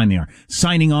what sign they are.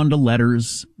 Signing on to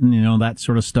letters, that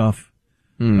sort of stuff.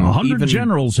 100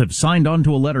 generals have signed on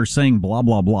to a letter saying blah,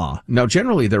 blah, blah. Now,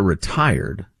 generally they're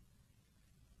retired,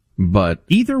 but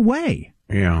either way.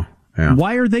 Yeah.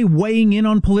 Why are they weighing in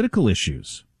on political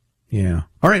issues? Yeah.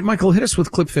 All right, Michael, hit us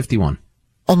with clip 51.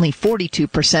 Only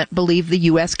 42% believe the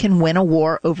U.S. can win a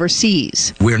war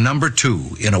overseas. We're number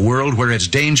 2 in a world where it's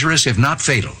dangerous, if not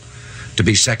fatal, to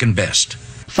be second best.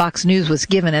 Fox News was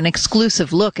given an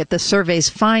exclusive look at the survey's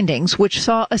findings, which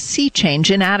saw a sea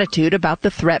change in attitude about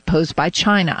the threat posed by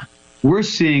China. We're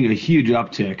seeing a huge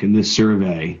uptick in this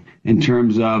survey in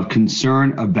terms of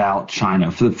concern about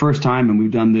China. For the first time, and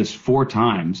we've done this 4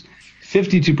 times,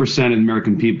 52% of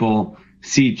American people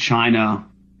see China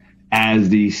as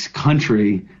the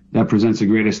country that presents the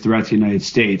greatest threat to the United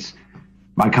States.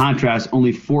 By contrast,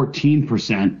 only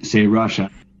 14% say Russia.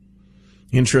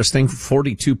 Interesting.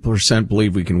 42%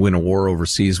 believe we can win a war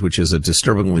overseas, which is a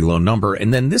disturbingly low number.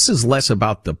 And then this is less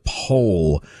about the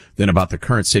poll than about the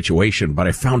current situation, but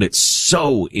I found it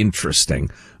so interesting.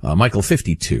 Michael,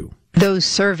 52. Those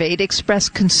surveyed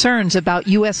expressed concerns about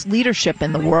U.S. leadership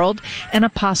in the world and a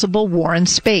possible war in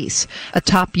space. A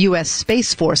top U.S.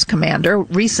 Space Force commander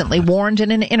recently warned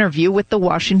in an interview with the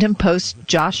Washington Post's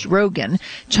Josh Rogan,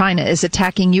 China is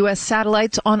attacking U.S.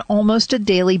 satellites on almost a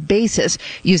daily basis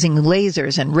using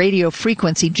lasers and radio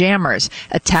frequency jammers,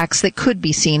 attacks that could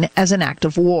be seen as an act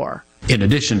of war. In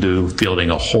addition to fielding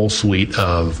a whole suite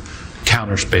of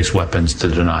counter space weapons to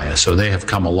deny us. So they have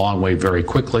come a long way very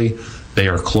quickly. They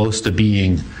are close to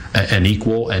being an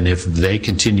equal, and if they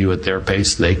continue at their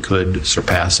pace, they could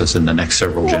surpass us in the next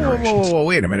several generations. Whoa,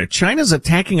 wait a minute. China's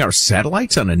attacking our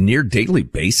satellites on a near daily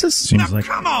basis?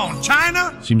 Come on,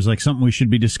 China! Seems like something we should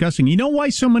be discussing. You know why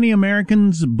so many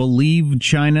Americans believe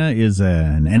China is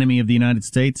an enemy of the United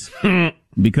States?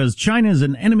 Because China is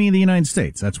an enemy of the United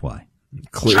States. That's why.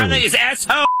 Clearly. China is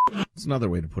asshole! That's another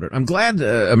way to put it. I'm glad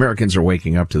Americans are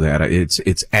waking up to that.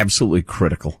 It's absolutely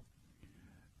critical.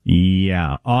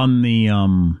 Yeah, on the,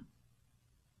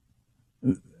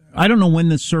 I don't know when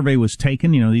this survey was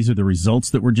taken. You know, these are the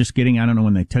results that we're just getting. I don't know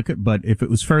when they took it, but if it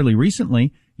was fairly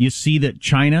recently, you see that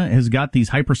China has got these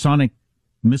hypersonic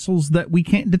missiles that we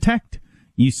can't detect.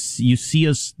 You see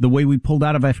us the way we pulled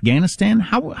out of Afghanistan.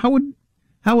 How would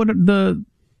the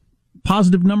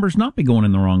positive numbers not be going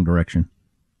in the wrong direction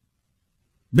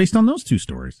based on those two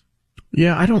stories?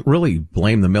 Yeah, I don't really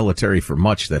blame the military for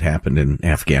much that happened in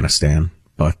Afghanistan.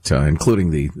 But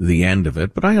including the end of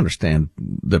it. But I understand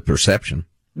the perception.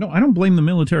 No, I don't blame the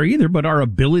military either, but our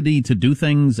ability to do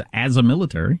things as a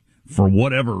military, for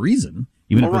whatever reason,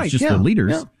 even if it's just the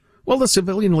leaders. Yeah. Well, the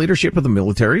civilian leadership of the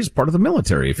military is part of the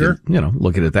military, if you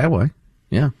look at it that way.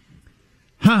 Yeah.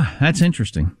 That's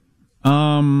interesting.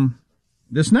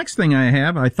 This next thing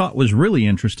I thought was really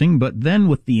interesting, but then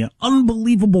with the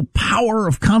unbelievable power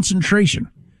of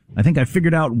concentration, I think I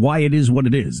figured out why it is what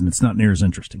it is, and it's not near as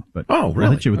interesting. But really?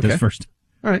 I'll hit you with this first.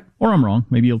 All right. Or I'm wrong.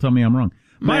 Maybe you'll tell me I'm wrong.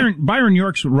 Byron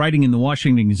York's writing in the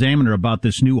Washington Examiner about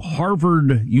this new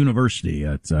Harvard University.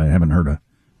 I haven't heard of. Have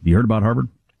you heard about Harvard?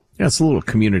 Yeah, it's a little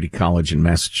community college in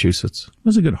Massachusetts. It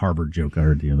was a good Harvard joke I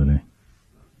heard the other day.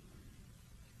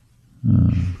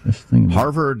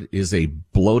 Harvard is a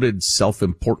bloated,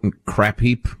 self-important crap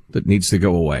heap that needs to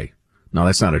go away. No,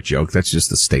 that's not a joke. That's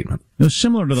just a statement. It was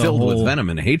similar to the filled whole, with venom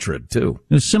and hatred, too.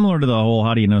 It was similar to the whole,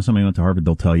 how do you know somebody went to Harvard?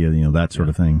 They'll tell you, that sort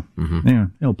of thing. Mm-hmm. Yeah,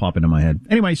 it'll pop into my head.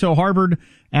 Anyway, so Harvard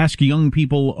asked young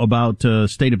people about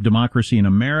state of democracy in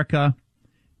America,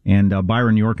 and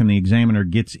Byron York in the Examiner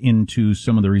gets into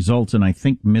some of the results, and I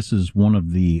think misses one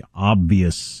of the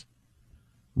obvious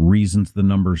reasons the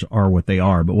numbers are what they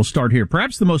are. But we'll start here.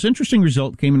 Perhaps the most interesting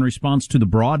result came in response to the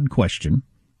broad question,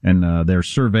 and they're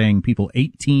surveying people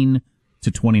 18 to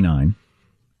 29.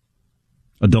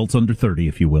 Adults under 30,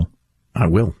 if you will. I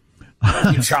will.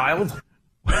 You child.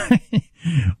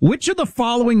 Which of the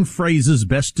following phrases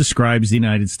best describes the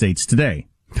United States today?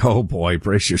 Oh, boy,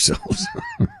 brace yourselves.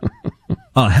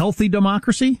 A healthy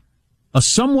democracy, a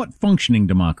somewhat functioning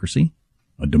democracy,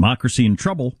 a democracy in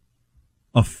trouble,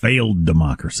 a failed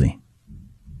democracy.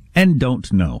 And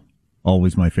don't know.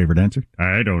 Always my favorite answer.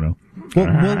 I don't know.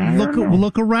 Well,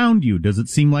 look around you. Does it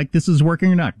seem like this is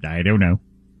working or not? I don't know.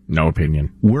 No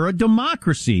opinion. We're a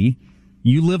democracy.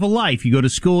 You live a life. You go to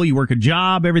school. You work a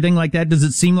job. Everything like that. Does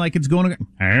it seem like it's going to?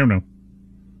 I don't know.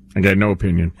 I got no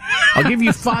opinion. I'll give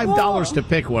you $5 to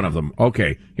pick one of them.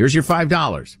 Okay, here's your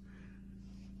 $5.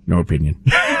 No opinion.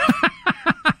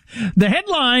 The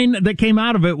headline that came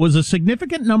out of it was a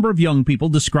significant number of young people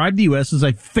described the U.S. as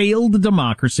a failed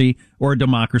democracy or a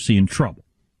democracy in trouble.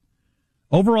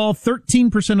 Overall,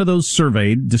 13% of those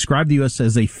surveyed described the U.S.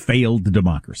 as a failed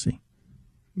democracy.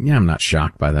 Yeah, I'm not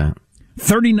shocked by that.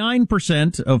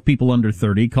 39% of people under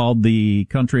 30 called the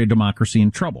country a democracy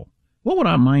in trouble. What would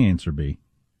my answer be?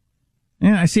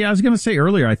 Yeah, I was going to say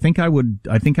earlier, I think I would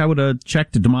have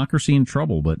checked democracy in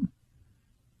trouble, but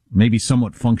maybe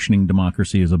somewhat functioning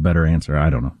democracy is a better answer. I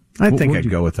don't know. I think I'd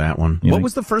go with that one. What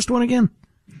was the first one again?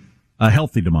 A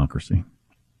healthy democracy.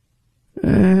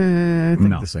 I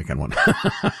think the second one.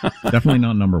 Definitely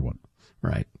not number one.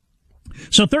 Right.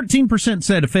 So 13%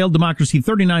 said a failed democracy,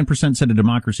 39% said a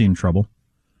democracy in trouble.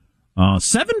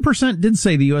 7% did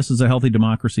say the U.S. is a healthy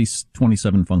democracy,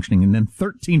 27% functioning, and then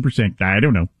 13%, I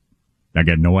don't know. I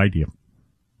got no idea.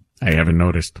 I haven't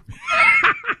noticed.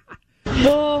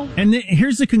 And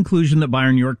here's the conclusion that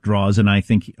Byron York draws, and I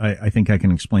think I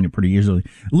can explain it pretty easily.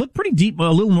 Look pretty deep, a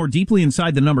little more deeply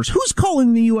inside the numbers. Who's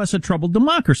calling the U.S. a troubled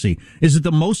democracy? Is it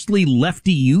the mostly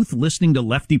lefty youth listening to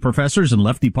lefty professors and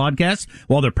lefty podcasts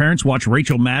while their parents watch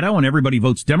Rachel Maddow and everybody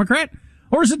votes Democrat?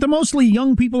 Or is it the mostly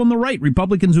young people on the right,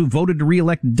 Republicans who voted to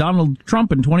re-elect Donald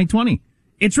Trump in 2020?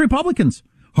 It's Republicans.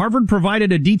 Harvard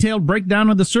provided a detailed breakdown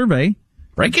of the survey.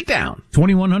 Break it down.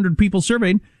 2,100 people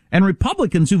surveyed. And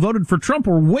Republicans who voted for Trump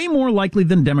were way more likely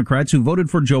than Democrats who voted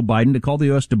for Joe Biden to call the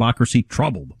U.S. democracy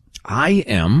troubled. I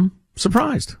am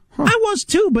surprised. I was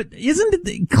too, but isn't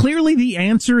it clearly the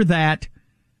answer that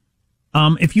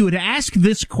if you had asked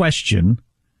this question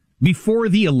before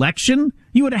the election,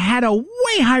 you would have had a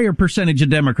way higher percentage of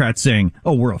Democrats saying,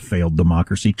 oh, we're a failed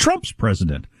democracy. Trump's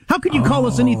president. How could you call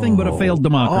us anything but a failed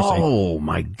democracy? Oh,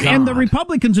 my God. And the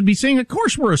Republicans would be saying, of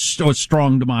course we're a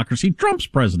strong democracy. Trump's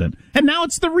president. And now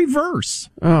it's the reverse.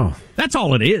 Oh. That's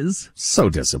all it is. So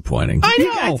disappointing. I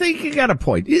know. I think you got a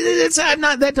point.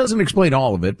 That doesn't explain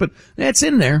all of it, but that's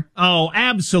in there. Oh,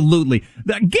 absolutely.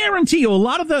 I guarantee you a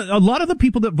lot of the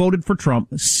people that voted for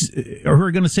Trump who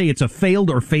are going to say it's a failed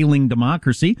or failing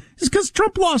democracy is because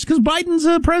Trump lost, because Biden's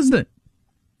president.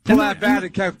 And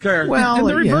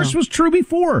the reverse was true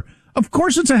before. Of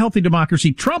course it's a healthy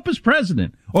democracy. Trump is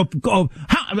president.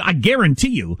 I guarantee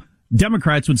you,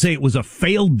 Democrats would say it was a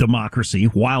failed democracy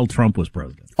while Trump was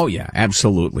president. Oh, yeah,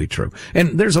 absolutely true.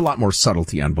 And there's a lot more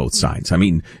subtlety on both sides. I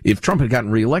mean, if Trump had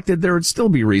gotten reelected, there would still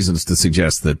be reasons to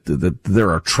suggest that there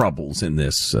are troubles in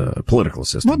this political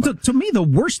system. Well, to me, the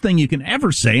worst thing you can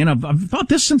ever say, and I've thought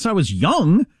this since I was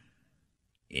young,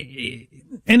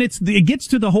 and it gets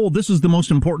to the whole this is the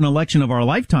most important election of our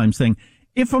lifetimes thing.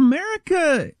 If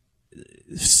America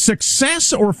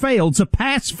success or fail, it's a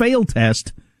pass-fail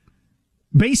test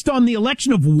based on the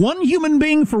election of one human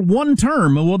being for one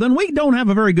term, well, then we don't have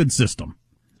a very good system.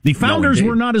 The founders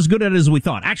were not as good at it as we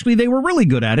thought. Actually, they were really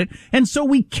good at it, and so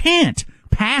we can't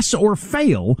pass or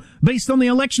fail based on the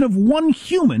election of one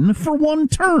human for one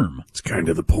term. It's kind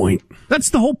of the point. That's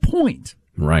the whole point.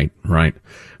 Right.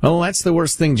 Well, that's the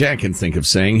worst thing Jack can think of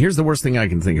saying. Here's the worst thing I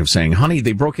can think of saying. Honey,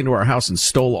 they broke into our house and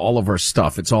stole all of our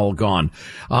stuff. It's all gone.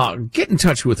 Get in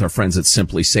touch with our friends at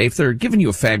Simply Safe. They're giving you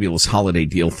a fabulous holiday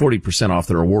deal, 40% off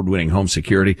their award-winning home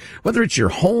security. Whether it's your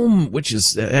home, which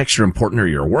is extra important, or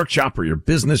your workshop or your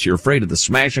business, you're afraid of the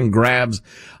smash and grabs.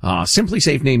 Simply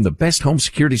Safe named the best home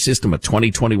security system of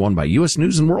 2021 by U.S.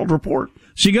 News and World Report.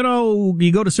 So you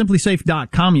go to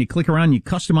simplysafe.com, you click around, you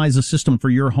customize the system for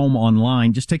your home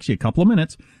online. Just takes you a couple of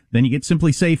minutes. Then you get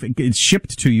Simply Safe, it's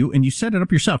shipped to you, and you set it up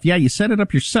yourself. Yeah, you set it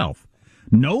up yourself.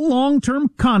 No long-term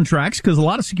contracts, because a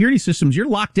lot of security systems, you're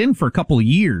locked in for a couple of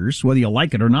years, whether you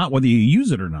like it or not, whether you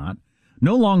use it or not.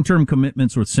 No long-term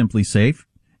commitments with Simply Safe,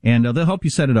 and they'll help you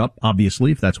set it up,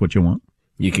 obviously, if that's what you want.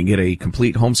 You can get a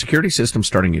complete home security system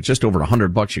starting at just over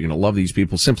 $100. You're going to love these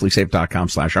people.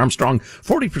 SimplySafe.com/Armstrong.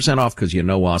 40% off because you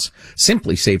know us.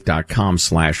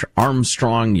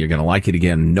 SimplySafe.com/Armstrong. You're going to like it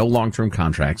again. No long-term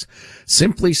contracts.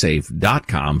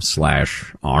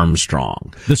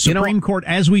 SimplySafe.com/Armstrong. The Supreme Court,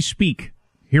 as we speak,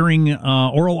 hearing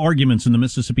oral arguments in the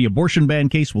Mississippi abortion ban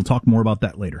case. We'll talk more about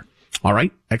that later. All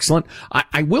right. Excellent.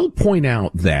 I will point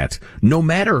out that no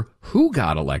matter who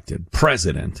got elected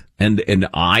president, and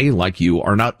I, like you,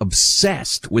 are not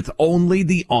obsessed with only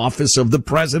the office of the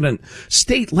president.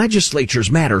 State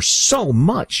legislatures matter so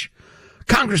much.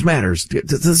 Congress matters.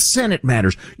 The Senate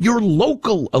matters. Your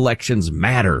local elections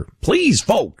matter. Please,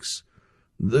 folks.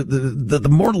 The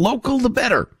more local, the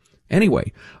better.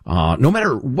 Anyway, no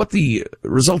matter what the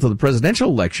result of the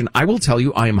presidential election, I will tell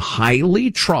you I am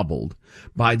highly troubled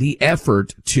by the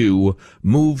effort to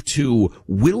move to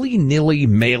willy-nilly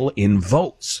mail-in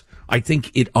votes. I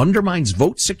think it undermines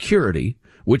vote security,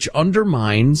 which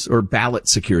undermines, or ballot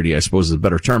security, I suppose is a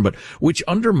better term, but which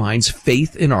undermines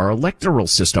faith in our electoral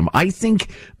system. I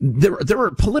think there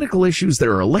are political issues,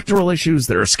 there are electoral issues,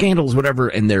 there are scandals, whatever,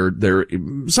 and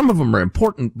some of them are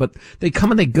important, but they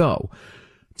come and they go.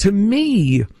 To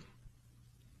me,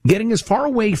 getting as far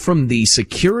away from the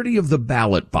security of the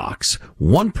ballot box,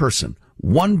 one person,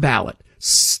 one ballot,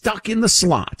 stuck in the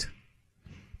slot,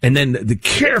 and then the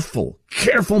careful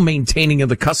maintaining of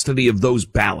the custody of those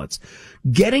ballots.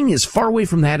 Getting as far away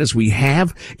from that as we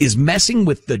have is messing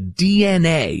with the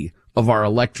DNA of our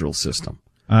electoral system.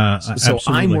 So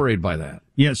Absolutely. I'm worried by that.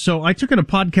 Yeah, so I took in a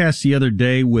podcast the other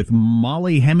day with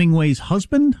Molly Hemingway's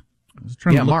husband. I was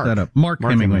trying to look that up. Mark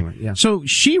Hemingway. Yeah. So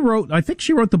I think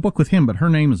she wrote the book with him, but her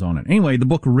name is on it. Anyway, the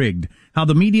book Rigged, How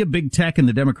the Media, Big Tech, and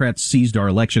the Democrats Seized Our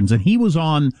Elections. And he was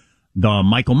on the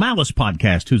Michael Malice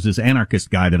podcast, who's this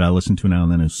anarchist guy that I listen to now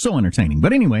and then, is so entertaining.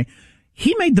 But anyway,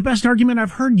 he made the best argument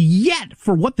I've heard yet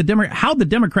for what how the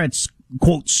Democrats,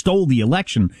 quote, stole the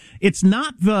election. It's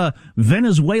not the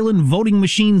Venezuelan voting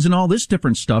machines and all this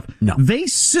different stuff. No. They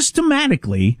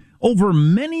systematically, over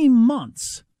many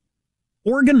months,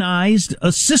 organized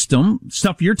a system,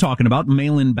 stuff you're talking about,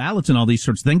 mail-in ballots and all these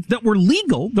sorts of things, that were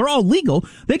legal. They're all legal.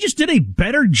 They just did a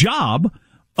better job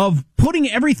of putting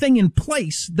everything in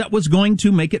place that was going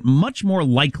to make it much more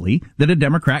likely that a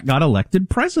Democrat got elected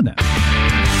president.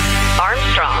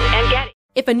 Armstrong and Getty.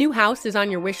 If a new house is on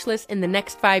your wish list in the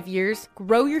next 5 years,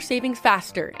 grow your savings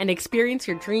faster and experience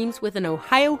your dreams with an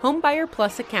Ohio Homebuyer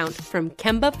Plus account from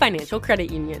Kemba Financial Credit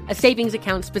Union. A savings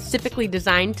account specifically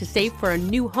designed to save for a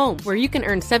new home where you can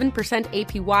earn 7%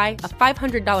 APY,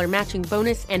 a $500 matching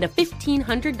bonus, and a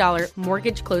 $1,500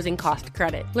 mortgage closing cost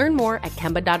credit. Learn more at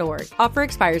Kemba.org. Offer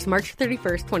expires March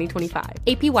 31st, 2025.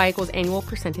 APY equals annual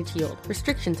percentage yield.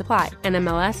 Restrictions apply.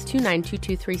 NMLS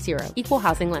 292230. Equal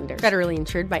housing lender. Federally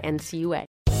insured by NCUA.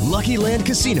 Lucky Land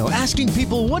Casino, asking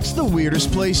people, what's the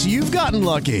weirdest place you've gotten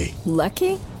lucky?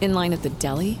 Lucky? In line at the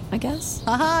deli, I guess?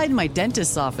 Aha, in my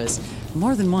dentist's office.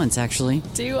 More than once, actually.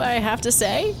 Do I have to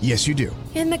say? Yes, you do.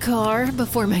 In the car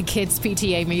before my kids'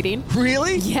 PTA meeting.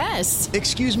 Really? Yes.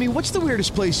 Excuse me, what's the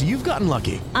weirdest place you've gotten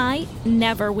lucky? I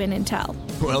never win and tell.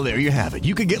 Well, there you have it.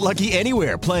 You can get lucky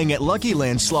anywhere, playing at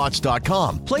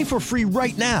LuckyLandSlots.com. Play for free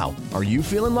right now. Are you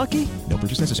feeling lucky? No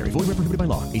purchase necessary. Void where prohibited by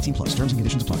law. 18 plus. Terms and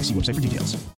conditions apply. See website for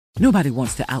details. Nobody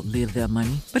wants to outlive their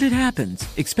money, but it happens,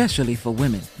 especially for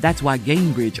women. That's why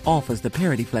Gainbridge offers the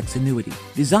Parity Flex annuity,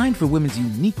 designed for women's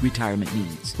unique retirement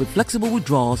needs, with flexible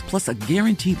withdrawals plus a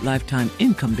guaranteed lifetime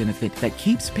income benefit that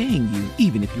keeps paying you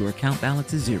even if your account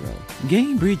balance is zero.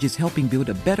 Gainbridge is helping build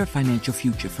a better financial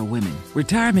future for women.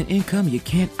 Retirement income you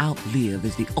can't outlive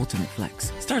is the ultimate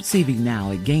flex. Start saving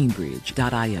now at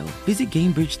Gainbridge.io. Visit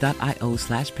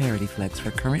Gainbridge.io/ParityFlex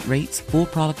for current rates, full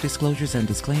product disclosures and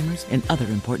disclaimers, and other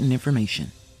important information.